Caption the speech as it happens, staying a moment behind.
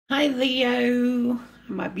Hi, Leo.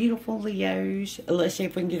 My beautiful Leos. Let's see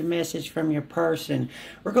if we can get a message from your person.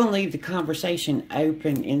 We're going to leave the conversation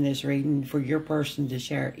open in this reading for your person to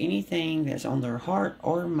share anything that's on their heart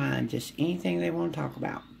or mind, just anything they want to talk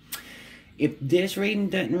about. If this reading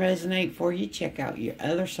doesn't resonate for you, check out your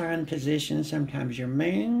other sign position. Sometimes your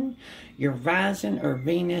moon, your rising, or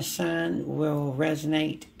Venus sign will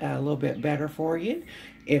resonate a little bit better for you.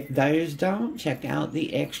 If those don't, check out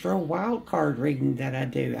the extra wild card reading that I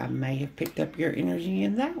do. I may have picked up your energy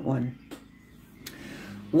in that one.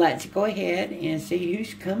 Let's go ahead and see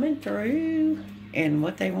who's coming through and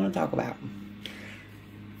what they want to talk about.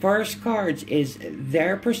 First cards is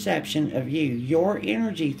their perception of you, your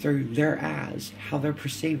energy through their eyes, how they're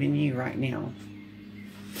perceiving you right now.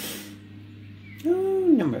 Ooh,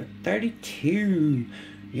 number 32.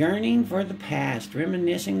 Yearning for the past,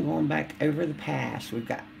 reminiscing, going back over the past. We've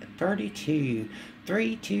got 32,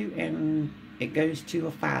 3, 2, and it goes to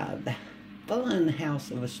a 5. The fun house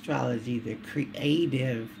of astrology, the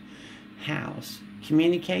creative house.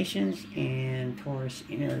 Communications and Taurus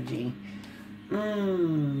energy.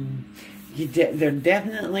 They're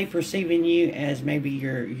definitely perceiving you as maybe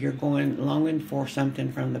you're longing for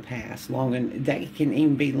something from the past. That can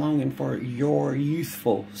even be longing for your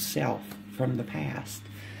youthful self from the past.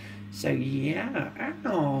 So yeah,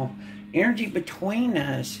 oh, energy between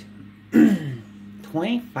us,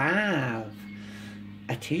 25,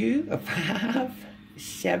 a 2, a 5,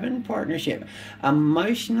 7 partnership.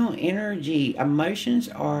 Emotional energy. Emotions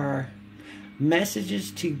are messages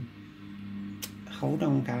to, hold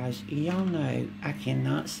on guys, y'all know I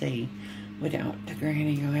cannot see without the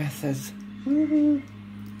granny glasses.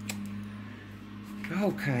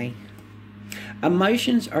 Okay.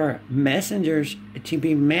 Emotions are messengers to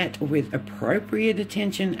be met with appropriate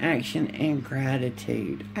attention, action, and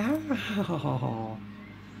gratitude. Oh,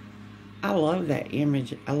 I love that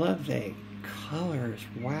image. I love the colors.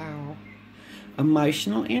 Wow.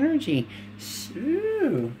 Emotional energy.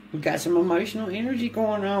 Ooh, we've got some emotional energy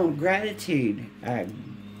going on. Gratitude.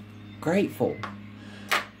 Grateful.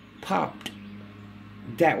 Popped.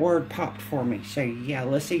 That word popped for me. So yeah,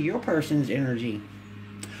 let's see your person's energy.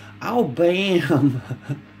 Oh, bam.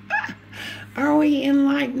 Are we in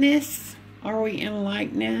likeness? Are we in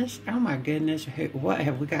likeness? Oh, my goodness. What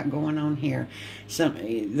have we got going on here?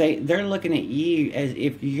 They're looking at you as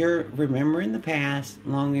if you're remembering the past,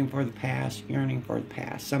 longing for the past, yearning for the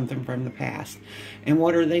past, something from the past. And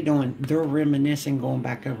what are they doing? They're reminiscing, going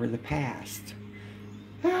back over the past.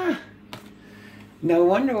 No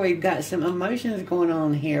wonder we've got some emotions going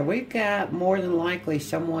on here. We've got more than likely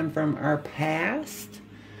someone from our past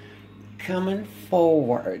coming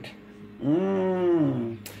forward.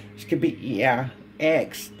 This could be, yeah,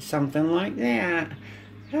 X, something like that.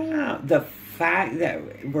 The fact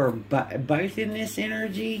that we're both in this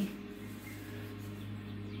energy,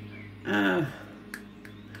 it's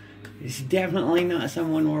definitely not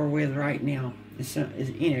someone we're with right now. It's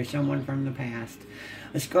someone from the past.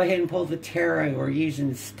 Let's go ahead and pull the tarot. We're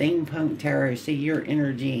using Steampunk Tarot. See your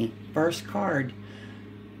energy. First card.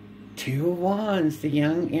 2 of Wands, the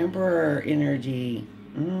young emperor energy.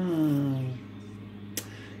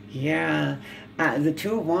 Yeah. The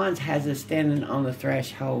 2 of Wands has us standing on the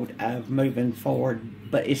threshold of moving forward,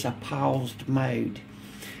 but it's a paused mode.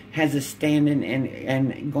 Has us standing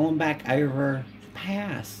and going back over the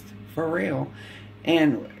past, for real.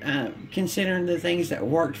 And considering the things that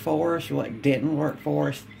worked for us, what didn't work for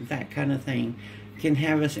us, that kind of thing, can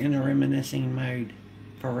have us in a reminiscing mode,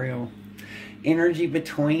 for real. Energy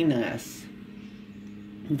between us.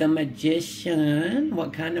 The Magician.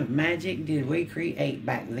 What kind of magic did we create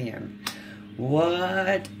back then?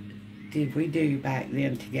 What did we do back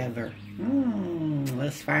then together?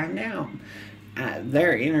 Let's find out.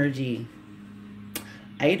 Their energy.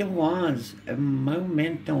 8 of Wands.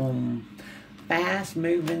 Momentum. Fast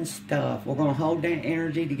moving stuff. We're going to hold that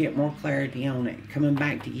energy to get more clarity on it. Coming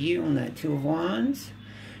back to you on that 2 of Wands.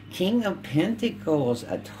 King of Pentacles.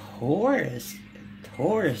 A Taurus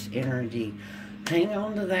energy. Hang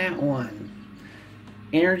on to that one.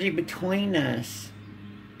 Energy between us.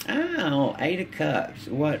 Oh, 8 of Cups.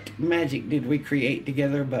 What magic did we create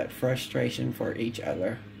together but frustration for each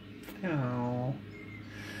other? Oh.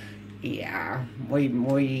 Yeah.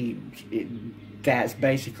 That's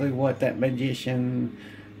basically what that Magician,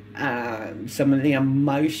 some of the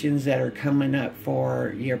emotions that are coming up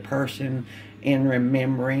for your person in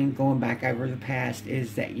remembering, going back over the past,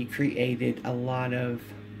 is that you created a lot of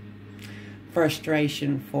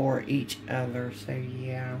frustration for each other. So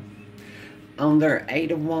yeah. On their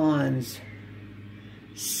 8 of Wands,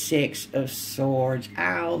 6 of Swords.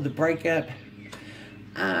 Ow, the breakup.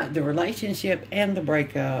 The relationship and the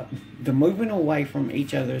breakup, the moving away from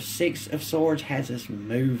each other. Six of Swords has us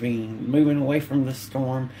moving away from the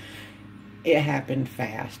storm. It happened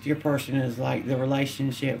fast. Your person is like, the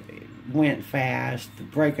relationship went fast, the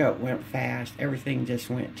breakup went fast, everything just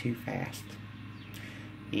went too fast.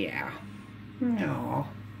 Yeah. No.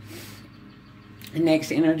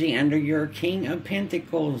 Next energy under your King of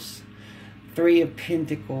Pentacles. Three of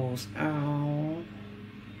Pentacles. Oh.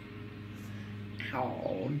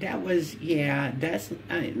 Oh, that was, yeah, that's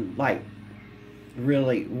like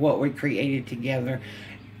really what we created together.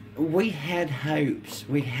 We had hopes.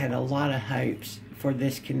 We had a lot of hopes for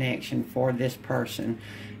this connection, for this person,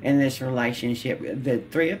 and this relationship. The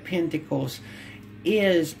Three of Pentacles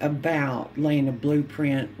is about laying a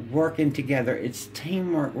blueprint, working together. It's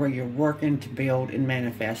teamwork where you're working to build and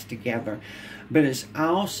manifest together. But it's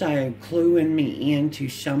also cluing me into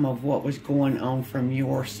some of what was going on from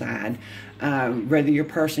your side. Whether your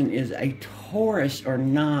person is a Taurus or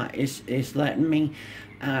not, is letting me,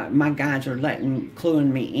 my guides are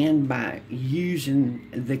cluing me in by using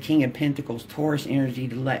the King of Pentacles, Taurus energy,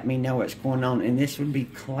 to let me know what's going on. And this would be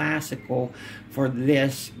classical for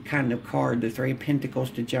this kind of card, the Three of Pentacles,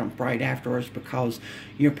 to jump right afterwards, because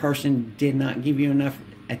your person did not give you enough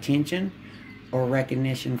attention or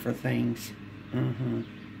recognition for things.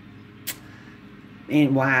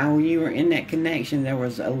 And while you were in that connection, there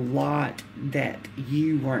was a lot that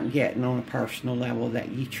you weren't getting on a personal level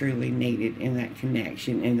that you truly needed in that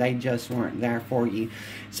connection, and they just weren't there for you.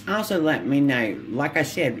 It's also letting me know, like I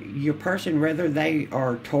said, your person, whether they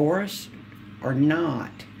are Taurus or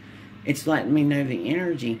not, it's letting me know the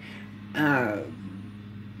energy.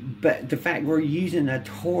 But the fact we're using a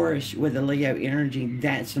Taurus with a Leo energy,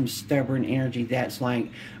 that's some stubborn energy. That's like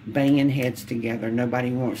banging heads together. Nobody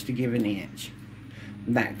wants to give an inch.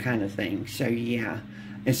 That kind of thing. So yeah,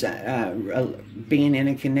 it's being in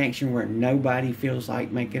a connection where nobody feels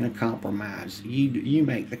like making a compromise. You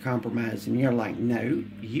make the compromise, and you're like, no,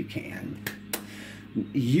 you can.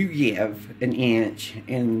 You give an inch,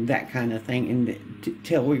 and that kind of thing, and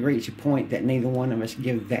till we reach a point that neither one of us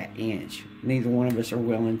give that inch. Neither one of us are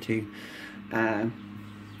willing to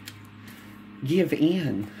give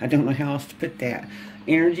in. I don't know how else to put that.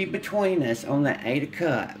 Energy between us on the Eight of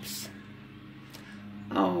Cups.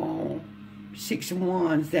 Oh, Six of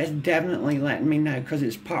Wands. That's definitely letting me know, because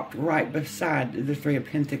it's popped right beside the Three of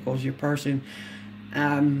Pentacles. Your person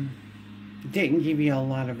didn't give you a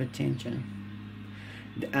lot of attention.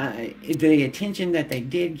 The attention that they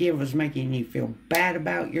did give was making you feel bad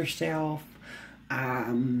about yourself.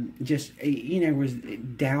 Just, you know, was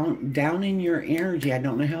down in your energy. I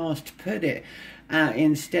don't know how else to put it.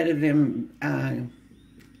 Instead of them,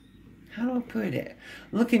 how do I put it?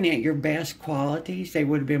 Looking at your best qualities, they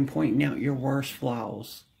would have been pointing out your worst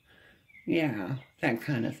flaws. Yeah, that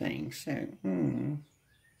kind of thing. So,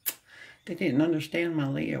 they didn't understand my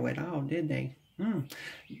Leo at all, did they?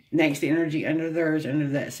 Next energy under theirs, under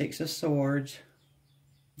that Six of Swords.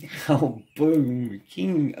 Oh, boom.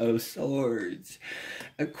 King of Swords.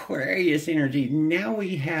 Aquarius energy. Now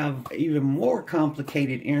we have even more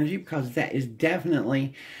complicated energy, because that is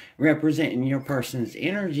definitely representing your person's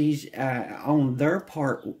energies on their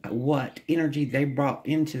part, what energy they brought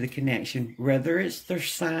into the connection, whether it's their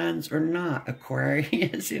signs or not.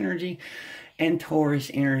 Aquarius energy and Taurus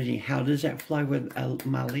energy. How does that flow with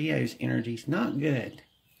my Leo's energies? Not good.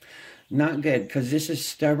 Not good, because this is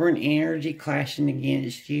stubborn energy clashing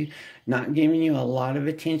against you, not giving you a lot of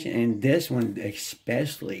attention. And this one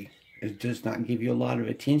especially does not give you a lot of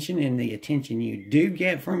attention. And the attention you do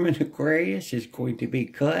get from an Aquarius is going to be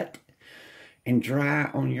cut and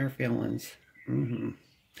dry on your feelings.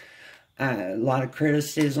 A lot of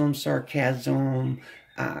criticism, sarcasm,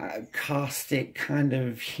 caustic kind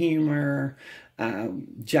of humor,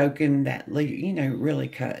 joking that, you know, really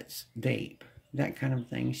cuts deep. That kind of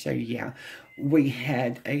thing. So yeah, we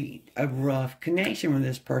had a rough connection with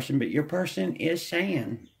this person, but your person is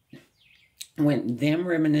saying, when them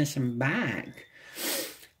reminiscing back,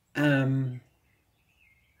 it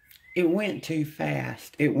went too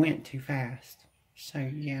fast. It went too fast. So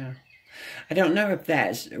yeah, I don't know if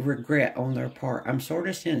that's regret on their part. I'm sort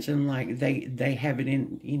of sensing like they have it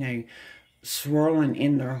in, you know, swirling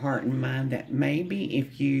in their heart and mind that maybe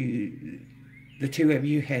if the two of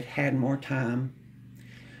you had had more time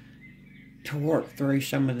to work through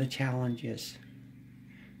some of the challenges,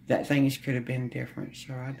 that things could have been different.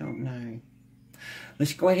 So I don't know.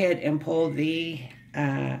 Let's go ahead and pull the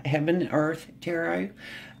Heaven and Earth Tarot.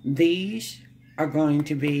 These are going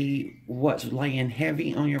to be what's laying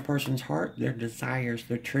heavy on your person's heart, their desires,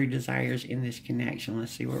 their true desires in this connection.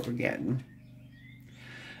 Let's see what we're getting.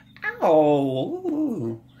 Ow!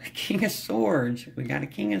 Ooh, King of Swords. We got a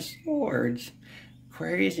King of Swords.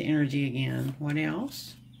 Aquarius energy again. What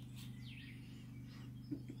else?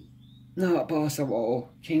 Not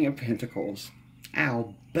possible. King of Pentacles.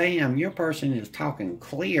 Ow, bam. Your person is talking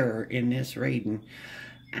clear in this reading.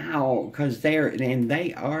 Ow, because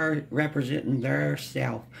they are representing their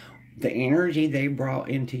self. The energy they brought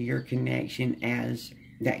into your connection as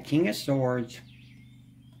that King of Swords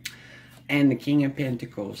and the King of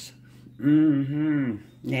Pentacles.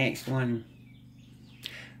 Next one.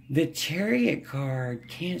 The Chariot card.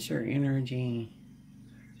 Cancer energy.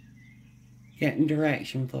 Getting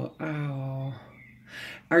direction flow. Oh.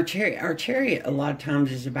 Our chariot a lot of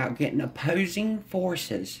times is about getting opposing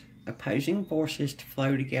forces to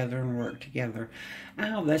flow together and work together.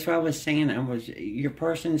 Oh, that's what I was saying. Your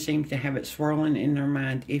person seems to have it swirling in their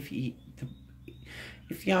mind. If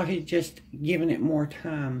y'all had just given it more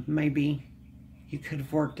time, maybe you could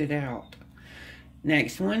have worked it out.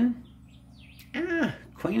 Next one.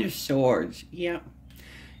 Queen of Swords. Yep.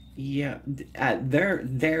 Yeah,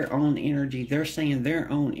 their own energy. They're saying their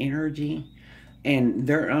own energy and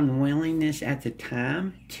their unwillingness at the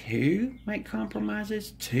time to make compromises,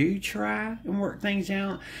 to try and work things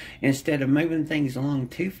out, instead of moving things along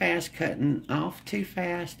too fast, cutting off too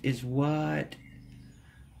fast, is what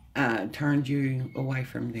turned you away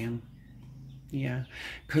from them. Yeah,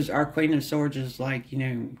 because our Queen of Swords is like,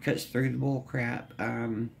 cuts through the bull crap.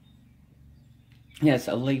 Yes,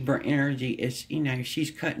 a Libra energy is,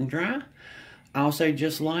 she's cut and dry. Also,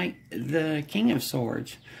 just like the King of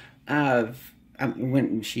Swords.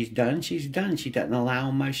 When she's done, she's done. She doesn't allow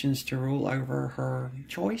emotions to rule over her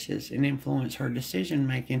choices and influence her decision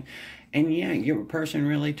making. And yeah, your person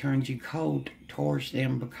really turns you cold towards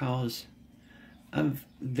them because of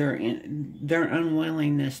their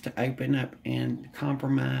unwillingness to open up and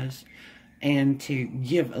compromise and to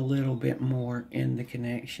give a little bit more in the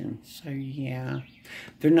connection. So yeah,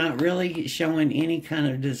 they're not really showing any kind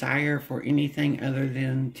of desire for anything other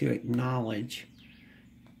than to acknowledge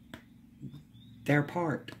their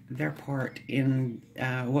part in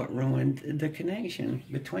what ruined the connection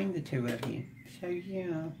between the two of you. So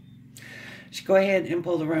yeah, just go ahead and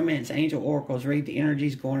pull the Romance Angel Oracles. Read the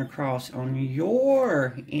energies going across on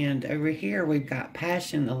your end. Over here we've got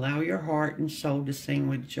passion. Allow your heart and soul to sing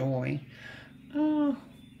with joy. Oh,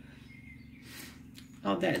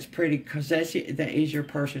 that's pretty, because that is your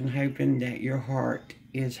person hoping that your heart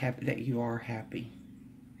is happy, that you are happy.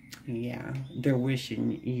 Yeah, they're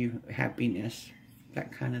wishing you happiness,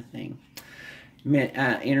 that kind of thing.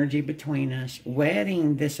 Energy between us.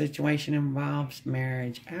 Wedding. This situation involves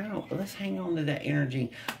marriage. Oh, let's hang on to that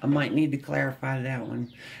energy. I might need to clarify that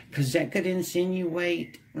one, because that could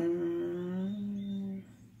insinuate...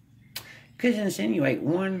 could insinuate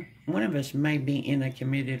one of us may be in a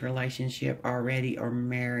committed relationship already or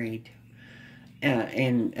married. Like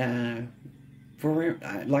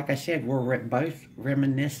I said, we're both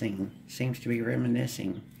reminiscing. Seems to be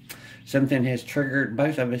reminiscing. Something has triggered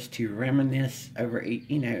both of us to reminisce over,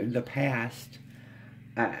 the past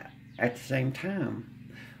at the same time,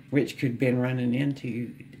 which could have been running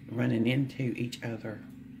into each other.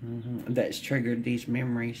 That's triggered these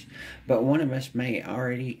memories. But one of us may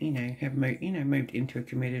already, have moved into a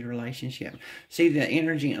committed relationship. See the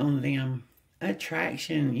energy on them.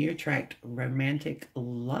 Attraction. You attract romantic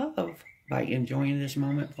love by enjoying this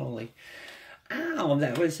moment fully. Ow,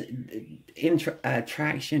 that was...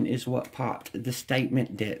 attraction is what popped. The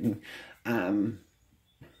statement didn't. I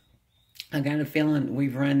got a feeling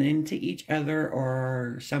we've run into each other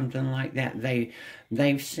or something like that.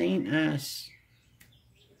 They've seen us.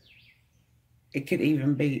 It could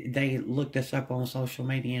even be they looked us up on social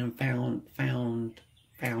media and found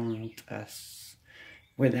us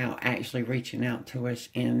without actually reaching out to us,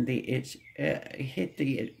 and it's hit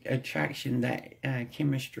the attraction, that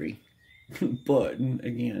chemistry button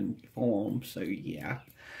again for them. So yeah.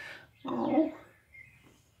 Oh,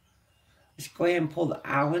 let's go ahead and pull the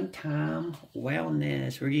Island Time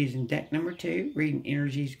Wellness. We're using deck number 2. Reading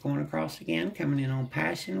energies going across again. Coming in on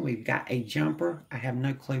passion. We've got a jumper. I have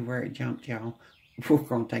no clue where it jumped, y'all. We're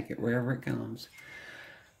going to take it wherever it comes.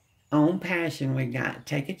 On passion, we got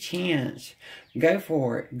take a chance. Go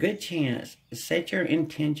for it. Good chance. Set your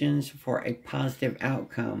intentions for a positive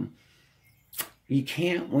outcome. You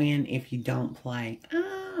can't win if you don't play.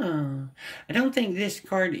 I don't think this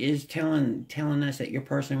card is telling us that your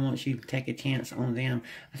person wants you to take a chance on them.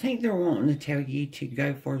 I think they're wanting to tell you to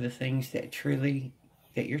go for the things that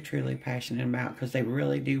you're truly passionate about, because they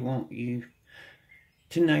really do want you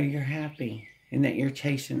to know you're happy and that you're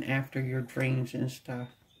chasing after your dreams and stuff.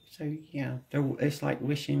 So yeah, it's like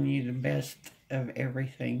wishing you the best of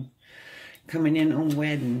everything. Coming in on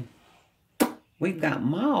wedding. We've got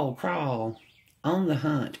mall crawl, on the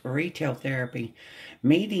hunt, retail therapy,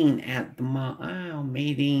 meeting at the mall. Oh,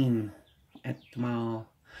 meeting at the mall.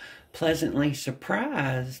 Pleasantly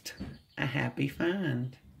surprised, a happy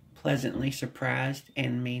find. Pleasantly surprised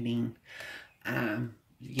and meeting.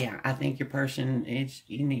 Yeah, I think your person is,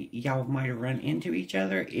 y'all might have run into each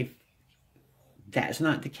other. If that's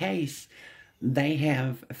not the case, they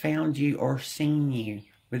have found you or seen you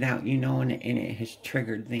without you knowing it, and it has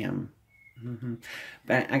triggered them.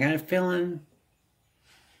 But I got a feeling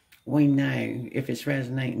we know if it's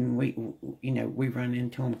resonating, we run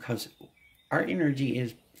into them because our energy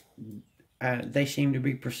is, they seem to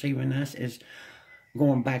be perceiving us as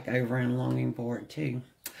going back over and longing for it too.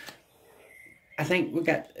 I think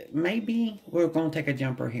maybe we're going to take a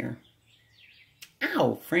jumper here.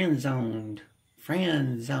 Ow, friend zoned.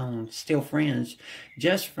 Friend zoned. Still friends.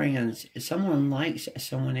 Just friends. Someone likes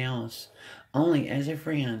someone else. Only as a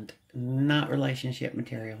friend. Not relationship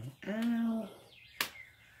material. Ow.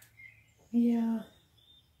 Yeah.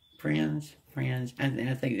 Friends. And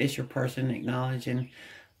I think it's your person acknowledging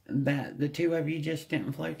that the two of you just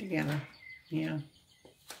didn't flow together. Yeah.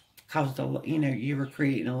 Caused you were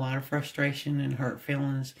creating a lot of frustration and hurt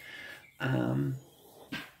feelings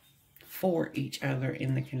for each other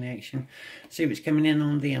in the connection. See what's coming in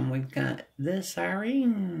on them. We've got the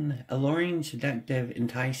siren. Alluring, seductive,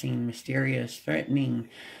 enticing, mysterious, threatening,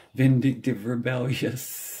 vindictive,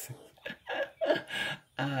 rebellious.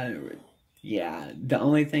 Yeah, the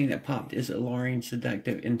only thing that popped is alluring,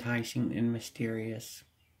 seductive, enticing, and mysterious.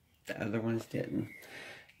 The other ones didn't.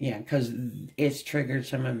 Yeah, because it's triggered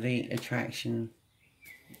some of the attraction,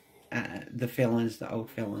 the old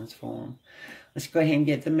feelings for them. Let's go ahead and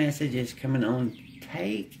get the messages coming on.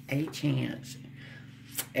 Take a chance.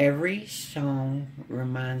 Every song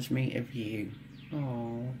reminds me of you.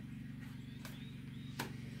 Oh.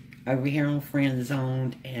 Over here on Friend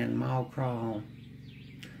Zoned and Mall Crawl.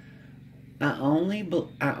 I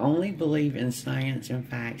only believe in science and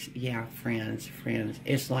facts. Yeah, friends.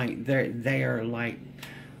 It's like they are like,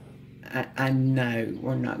 I know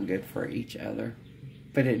we're not good for each other,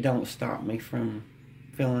 but it don't stop me from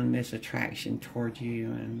feeling this attraction towards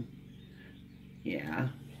you. And yeah.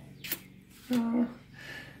 Oh.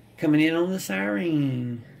 Coming in on the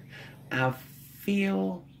siren. I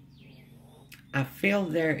feel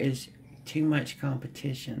there is too much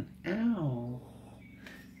competition. Ow.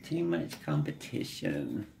 Too much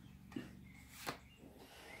competition.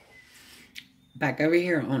 Back over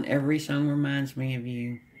here on Every Song Reminds Me of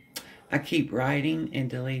You. I keep writing and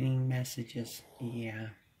deleting messages. Yeah,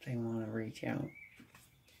 they want to reach out.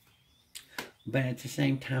 But at the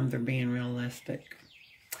same time, they're being realistic.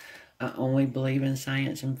 I only believe in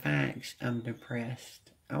science and facts. I'm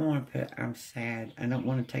depressed. I want to put, I'm sad. I don't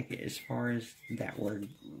want to take it as far as that word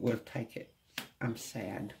will take it. I'm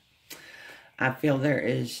sad. I feel there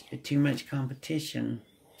is too much competition.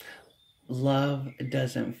 Love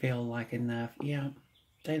doesn't feel like enough. Yeah,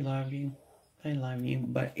 they love you. They love you,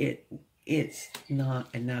 but it's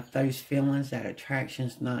not enough. Those feelings, that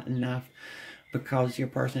attraction's not enough because your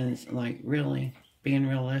person's like really being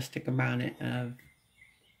realistic about it.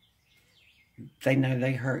 They know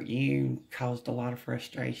they hurt you, caused a lot of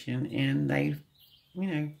frustration, and they,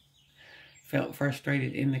 felt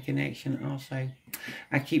frustrated in the connection also.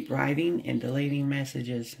 I keep writing and deleting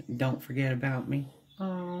messages. Don't forget about me.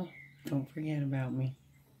 Oh, don't forget about me.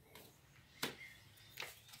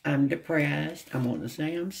 I'm depressed. I want to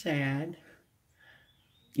say I'm sad.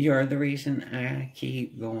 You're the reason I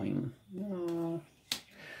keep going. Oh.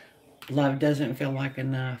 Love doesn't feel like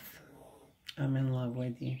enough. I'm in love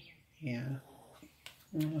with you. Yeah.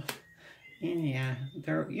 Oh. And yeah,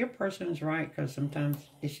 your person's right, because sometimes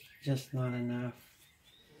it's just not enough.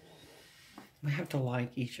 We have to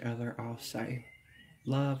like each other also.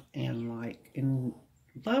 Love and like. And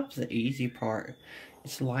love's the easy part.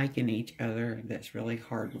 It's liking each other that's really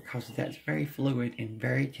hard, because that's very fluid and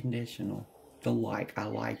very conditional. The like, I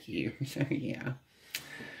like you. So yeah.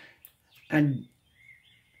 And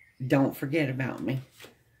don't forget about me.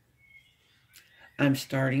 I'm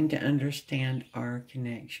starting to understand our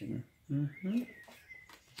connection.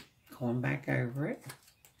 Going back over it.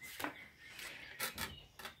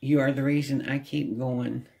 You are the reason I keep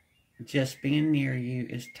going. Just being near you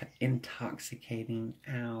is intoxicating.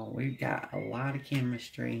 Ow, we've got a lot of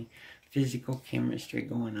chemistry, physical chemistry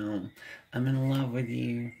going on. I'm in love with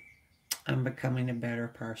you. I'm becoming a better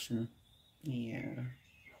person. Yeah.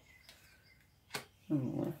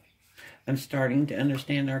 Oh. I'm starting to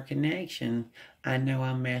understand our connection. I know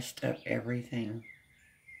I messed up everything.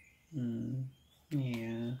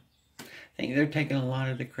 Yeah. think they're taking a lot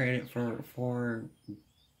of the credit for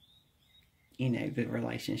you know, the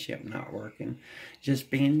relationship not working. Just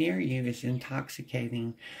being near you is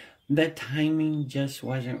intoxicating. The timing just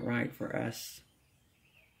wasn't right for us.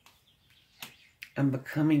 I'm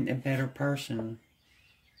becoming a better person.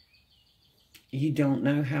 You don't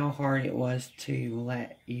know how hard it was to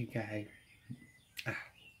let you go.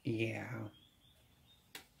 Yeah.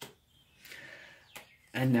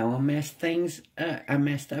 I know I messed things up. I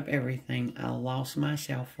messed up everything. I lost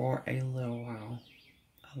myself for a little while.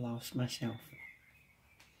 I lost myself.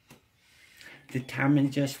 The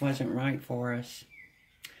timing just wasn't right for us.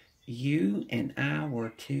 You and I were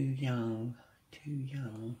too young. Too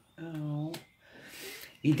young. Oh.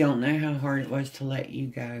 You don't know how hard it was to let you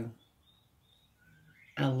go.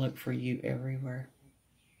 I look for you everywhere.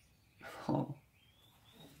 Oh.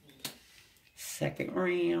 Second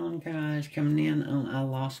round, guys, coming in on I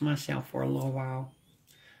lost myself for a little while.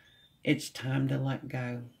 It's time to let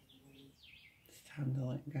go. It's time to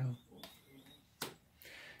let go.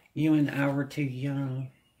 You and I were too young.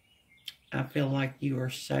 I feel like you are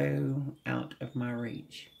so out of my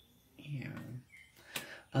reach. Yeah.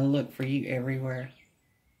 I look for you everywhere.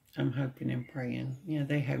 I'm hoping and praying. Yeah,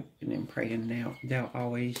 they hoping and praying now. They'll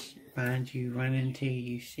always find you, run into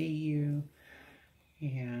you, see you.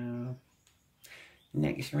 Yeah.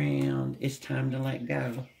 Next round, it's time to let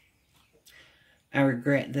go. I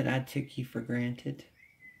regret that I took you for granted.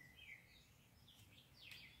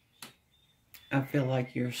 I feel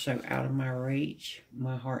like you're so out of my reach.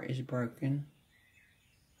 My heart is broken.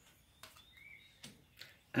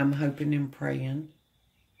 I'm hoping and praying.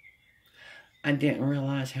 I didn't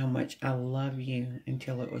realize how much I love you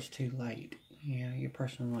until it was too late. Yeah, your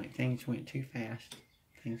person, like, things went too fast.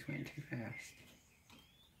 Things went too fast.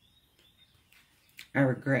 I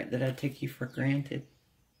regret that I took you for granted.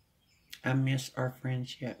 I miss our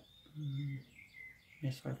friendship.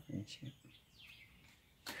 Miss our friendship.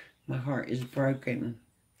 My heart is broken.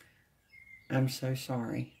 I'm so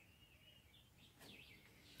sorry.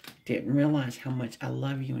 Didn't realize how much I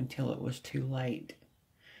love you until it was too late.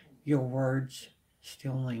 Your words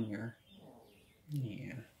still linger.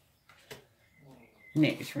 Yeah.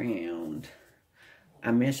 Next round.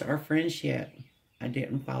 I miss our friendship. I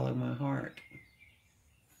didn't follow my heart.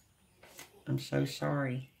 I'm so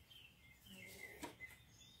sorry.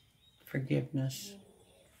 Forgiveness.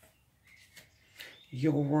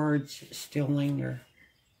 Your words still linger.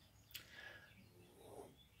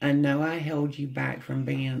 I know I held you back from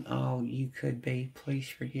being all you could be. Please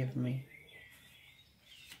forgive me.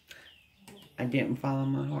 I didn't follow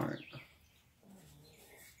my heart.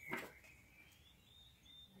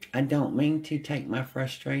 I don't mean to take my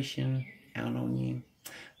frustration out on you.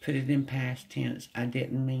 Put it in past tense. I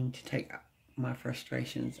didn't mean to take my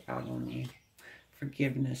frustrations out on you.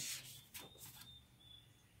 Forgiveness.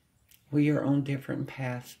 We are on different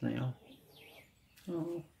paths now.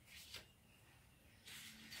 Oh.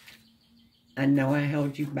 I know I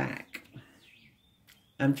held you back.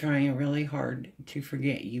 I'm trying really hard to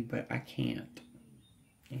forget you, but I can't.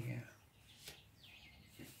 Yeah.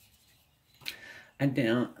 I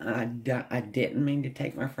didn't mean to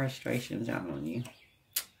take my frustrations out on you.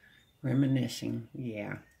 Reminiscing.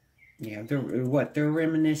 Yeah. Yeah. What they're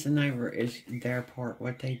reminiscing over is their part,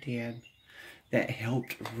 what they did that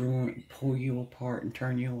helped pull you apart and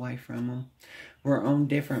turn you away from them. We're on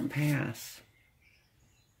different paths.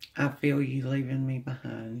 I feel you leaving me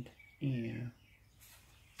behind. Yeah.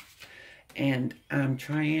 And I'm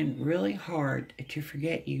trying really hard to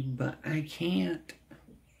forget you, but I can't.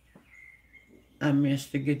 I miss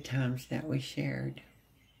the good times that we shared.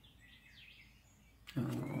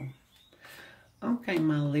 Oh. Okay,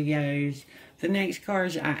 my Leos. The next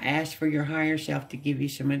cards, I asked for your higher self to give you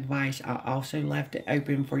some advice. I also left it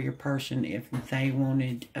open for your person if they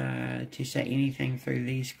wanted to say anything through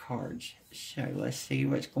these cards. So let's see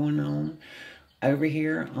what's going on over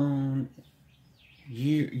here on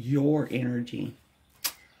your energy.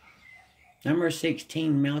 Number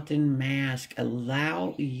 16, Melting Mask.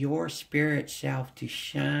 Allow your spirit self to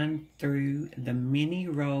shine through the many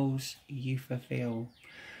roles you fulfill.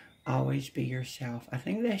 Always be yourself. I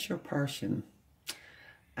think that's your person.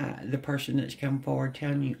 The person that's come forward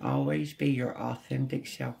telling you always be your authentic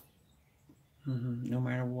self. No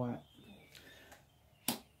matter what.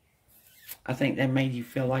 I think that made you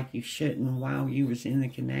feel like you shouldn't while you was in the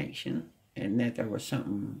connection. And that there was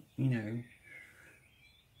something, you know,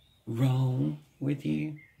 wrong with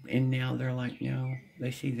you. And now they're like, no,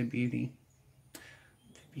 they see the beauty. The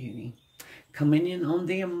beauty. Coming in on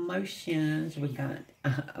the emotions, we got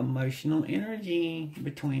emotional energy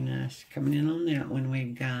between us. Coming in on that one,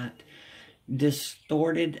 we've got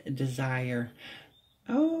distorted desire.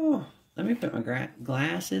 Oh, let me put my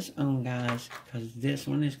glasses on, guys, because this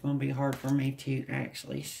one is going to be hard for me to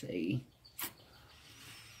actually see.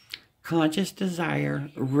 Conscious desire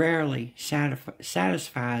rarely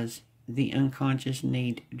satisfies the unconscious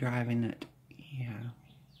need driving it. Yeah.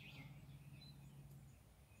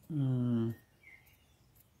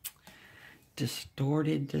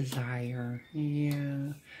 Distorted desire.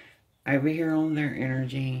 Yeah. Over here on their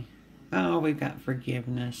energy. Oh, we've got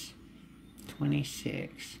forgiveness.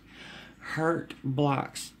 26. Hurt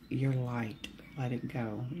blocks your light. Let it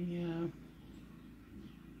go. Yeah.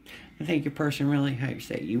 I think your person really hopes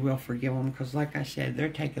that you will forgive them, because like I said, they're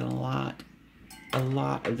taking a lot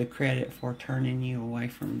of the credit for turning you away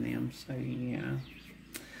from them. So yeah.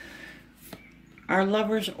 Our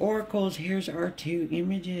Lovers Oracles, here's our 2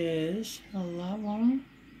 images. I love them.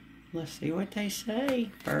 Let's see what they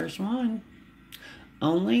say. First one.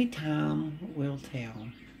 Only time will tell.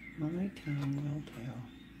 Only time will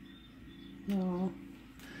tell. No.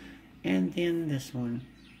 And then this one.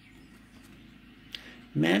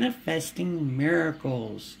 Manifesting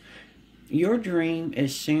miracles. Your dream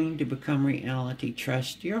is soon to become reality.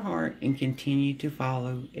 Trust your heart and continue to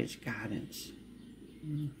follow its guidance.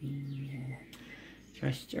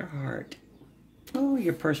 Trust your heart. Oh,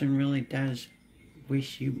 your person really does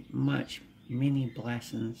wish you many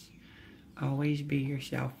blessings. Always be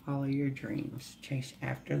yourself. Follow your dreams. Chase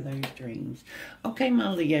after those dreams. Okay, my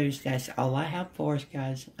Leos, that's all I have for us,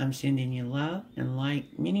 guys. I'm sending you love and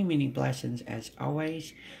light. Many blessings as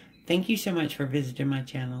always. Thank you so much for visiting my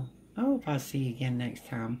channel. I hope I'll see you again next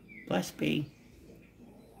time. Blessed be.